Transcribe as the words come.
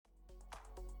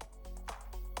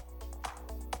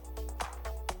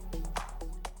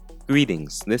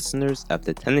Greetings, listeners of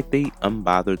the Technically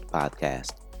Unbothered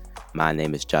podcast. My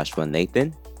name is Joshua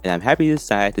Nathan, and I'm happy you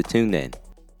decided to tune in.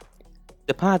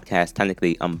 The podcast,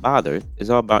 Technically Unbothered, is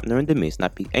all about learning the means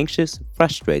not be anxious,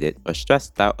 frustrated, or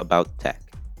stressed out about tech.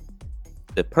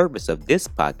 The purpose of this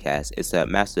podcast is to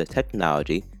master the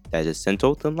technology that is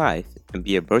essential to life and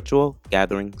be a virtual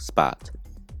gathering spot.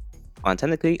 On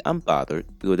Technically Unbothered,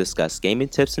 we will discuss gaming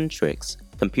tips and tricks,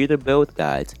 computer build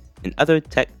guides, and other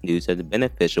tech news that are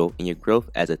beneficial in your growth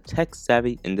as a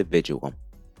tech-savvy individual.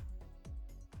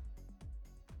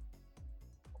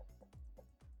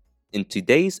 In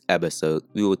today's episode,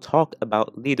 we will talk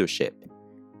about leadership.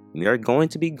 We are going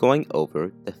to be going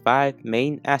over the 5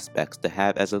 main aspects to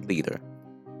have as a leader.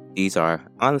 These are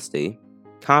honesty,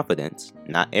 confidence,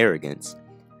 not arrogance,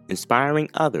 inspiring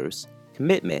others,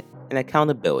 commitment, and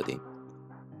accountability.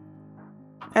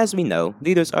 As we know,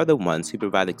 leaders are the ones who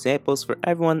provide examples for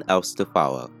everyone else to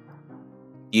follow.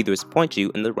 Leaders point you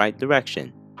in the right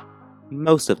direction,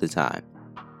 most of the time.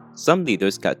 Some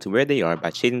leaders got to where they are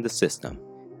by cheating the system.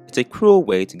 It's a cruel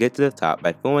way to get to the top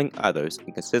by fooling others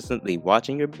and consistently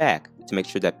watching your back to make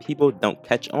sure that people don't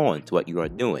catch on to what you are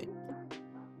doing.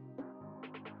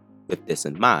 With this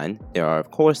in mind, there are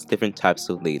of course different types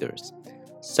of leaders.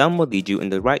 Some will lead you in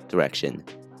the right direction.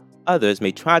 Others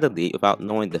may try to lead without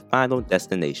knowing the final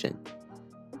destination.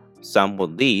 Some will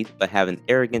lead but have an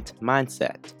arrogant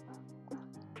mindset.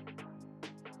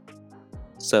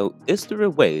 So, is there a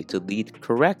way to lead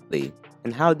correctly,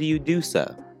 and how do you do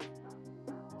so?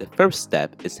 The first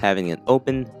step is having an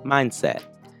open mindset.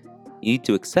 You need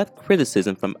to accept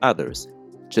criticism from others.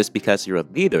 Just because you're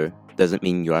a leader doesn't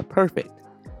mean you are perfect.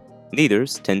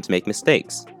 Leaders tend to make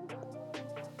mistakes.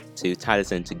 To tie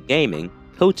this into gaming,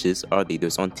 coaches are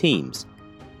leaders on teams.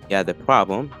 You have a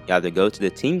problem, you either go to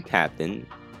the team captain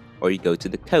or you go to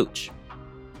the coach.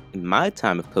 In my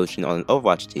time of coaching on an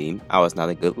Overwatch team, I was not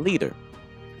a good leader.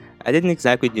 I didn't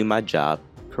exactly do my job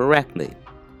correctly.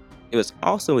 It was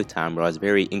also a time where I was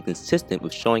very inconsistent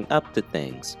with showing up to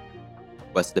things.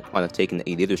 What's the point of taking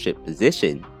a leadership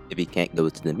position if you can't go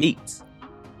to the meets?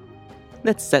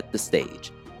 Let's set the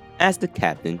stage. As the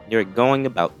captain, you're going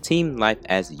about team life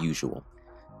as usual.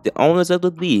 The owners of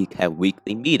the league have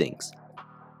weekly meetings.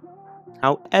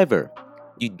 However,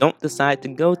 you don't decide to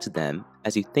go to them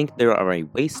as you think they are a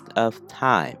waste of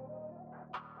time.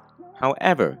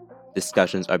 However,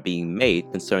 discussions are being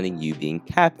made concerning you being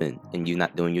captain and you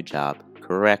not doing your job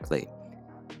correctly.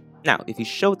 Now, if you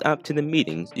showed up to the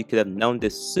meetings, you could have known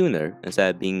this sooner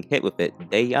instead of being hit with it the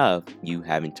day of you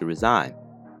having to resign.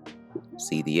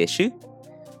 See the issue?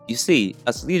 You see,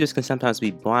 us leaders can sometimes be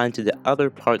blind to the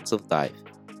other parts of life.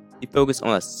 You focus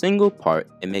on a single part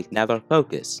and make that our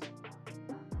focus.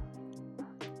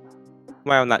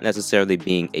 While not necessarily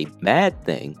being a bad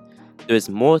thing, there is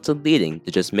more to leading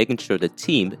than just making sure the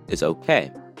team is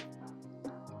okay.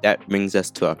 That brings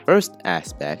us to our first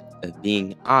aspect of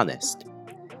being honest.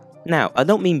 Now, I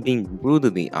don't mean being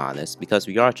brutally honest because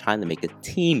we are trying to make a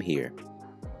team here.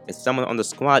 If someone on the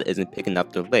squad isn't picking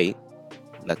up their late,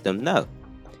 let them know.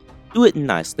 Do it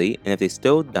nicely, and if they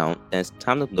still don't, then it's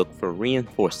time to look for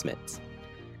reinforcements.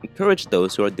 Encourage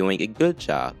those who are doing a good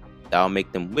job. That will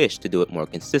make them wish to do it more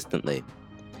consistently.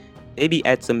 Maybe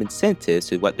add some incentives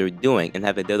to what they're doing and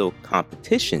have a little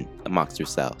competition amongst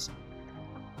yourselves.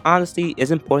 Honesty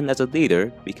is important as a leader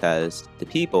because the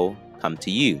people come to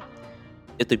you.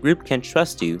 If the group can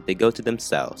trust you, they go to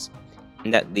themselves,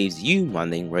 and that leaves you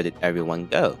wondering where did everyone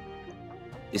go.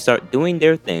 They start doing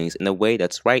their things in a way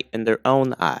that's right in their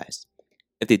own eyes.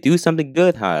 If they do something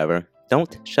good, however,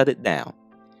 don't shut it down.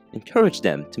 Encourage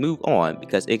them to move on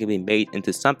because it can be made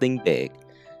into something big.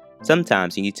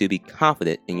 Sometimes you need to be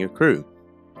confident in your crew.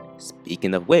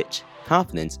 Speaking of which,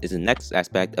 confidence is the next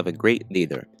aspect of a great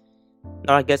leader.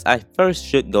 Now I guess I first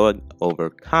should go over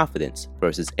confidence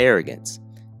versus arrogance.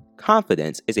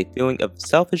 Confidence is a feeling of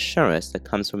self-assurance that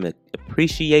comes from the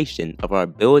appreciation of our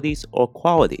abilities or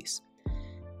qualities.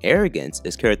 Arrogance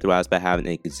is characterized by having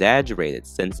an exaggerated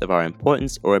sense of our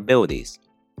importance or abilities.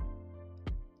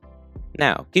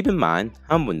 Now, keep in mind,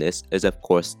 humbleness is of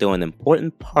course still an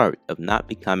important part of not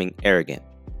becoming arrogant.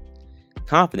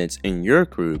 Confidence in your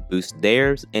crew boosts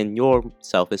theirs and your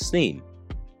self-esteem.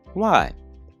 Why?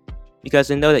 Because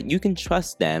they know that you can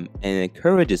trust them and it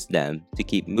encourages them to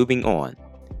keep moving on.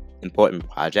 Important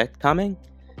project coming?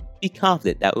 Be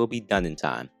confident that will be done in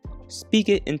time. Speak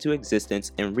it into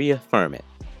existence and reaffirm it.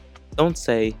 Don't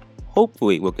say,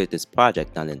 hopefully we'll get this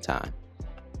project done in time.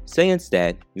 Say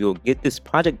instead, we will get this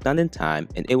project done in time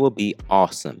and it will be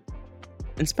awesome.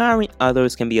 Inspiring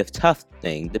others can be a tough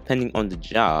thing depending on the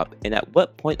job and at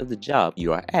what point of the job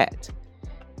you are at.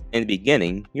 In the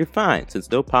beginning, you're fine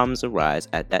since no problems arise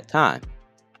at that time.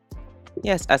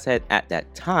 Yes, I said at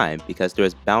that time because there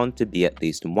is bound to be at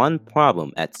least one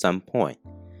problem at some point.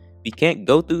 We can't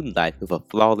go through life with a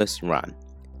flawless run.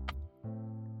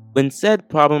 When said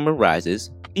problem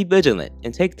arises, be vigilant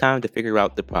and take time to figure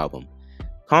out the problem.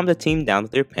 Calm the team down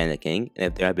if they're panicking, and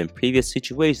if there have been previous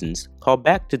situations, call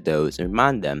back to those and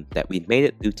remind them that we've made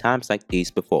it through times like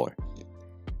these before.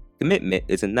 Commitment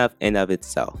is enough in of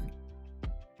itself.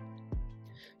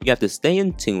 You have to stay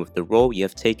in tune with the role you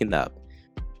have taken up.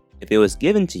 If it was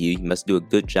given to you, you must do a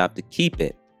good job to keep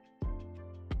it.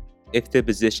 If the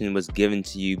position was given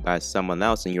to you by someone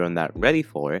else and you're not ready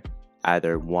for it,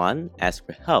 either 1. Ask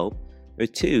for help, or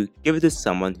 2. Give it to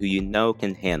someone who you know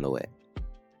can handle it.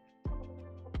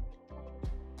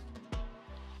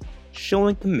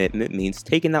 Showing commitment means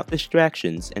taking out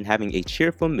distractions and having a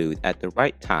cheerful mood at the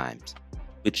right times,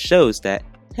 which shows that,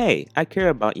 hey, I care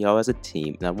about y'all as a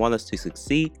team and I want us to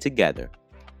succeed together.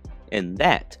 And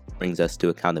that brings us to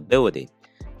accountability.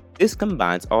 This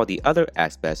combines all the other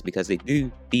aspects because they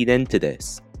do feed into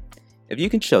this. If you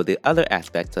can show the other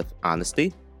aspects of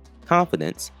honesty,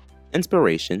 confidence,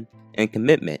 inspiration, and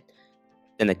commitment,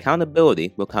 then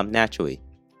accountability will come naturally.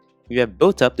 You have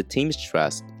built up the team's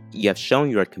trust, you have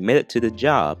shown you are committed to the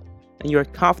job, and you are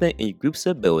confident in your group's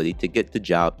ability to get the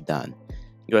job done.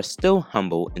 You are still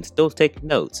humble and still take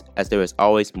notes, as there is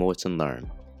always more to learn.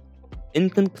 In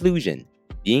conclusion,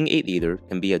 being a leader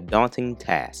can be a daunting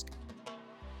task.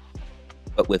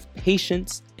 But with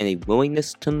patience and a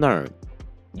willingness to learn,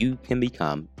 you can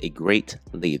become a great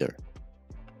leader.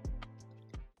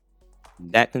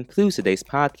 That concludes today's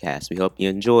podcast. We hope you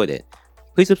enjoyed it.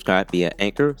 Please subscribe via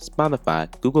Anchor, Spotify,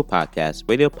 Google Podcasts,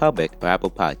 Radio Public, or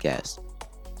Apple Podcasts.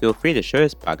 Feel free to share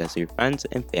this podcast with your friends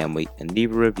and family and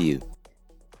leave a review.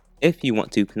 If you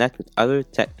want to connect with other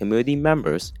tech community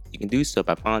members, you can do so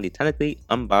by following the Technically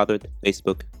Unbothered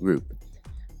Facebook group.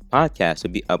 Podcasts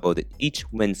will be uploaded each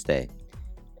Wednesday.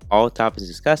 All topics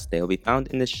discussed today will be found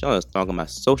in the show notes along with my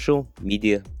social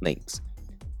media links.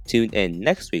 Tune in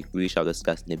next week where we shall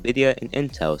discuss NVIDIA and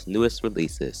Intel's newest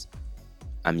releases.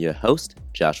 I'm your host,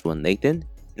 Joshua Nathan,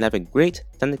 and have a great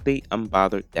Technically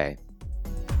Unbothered day.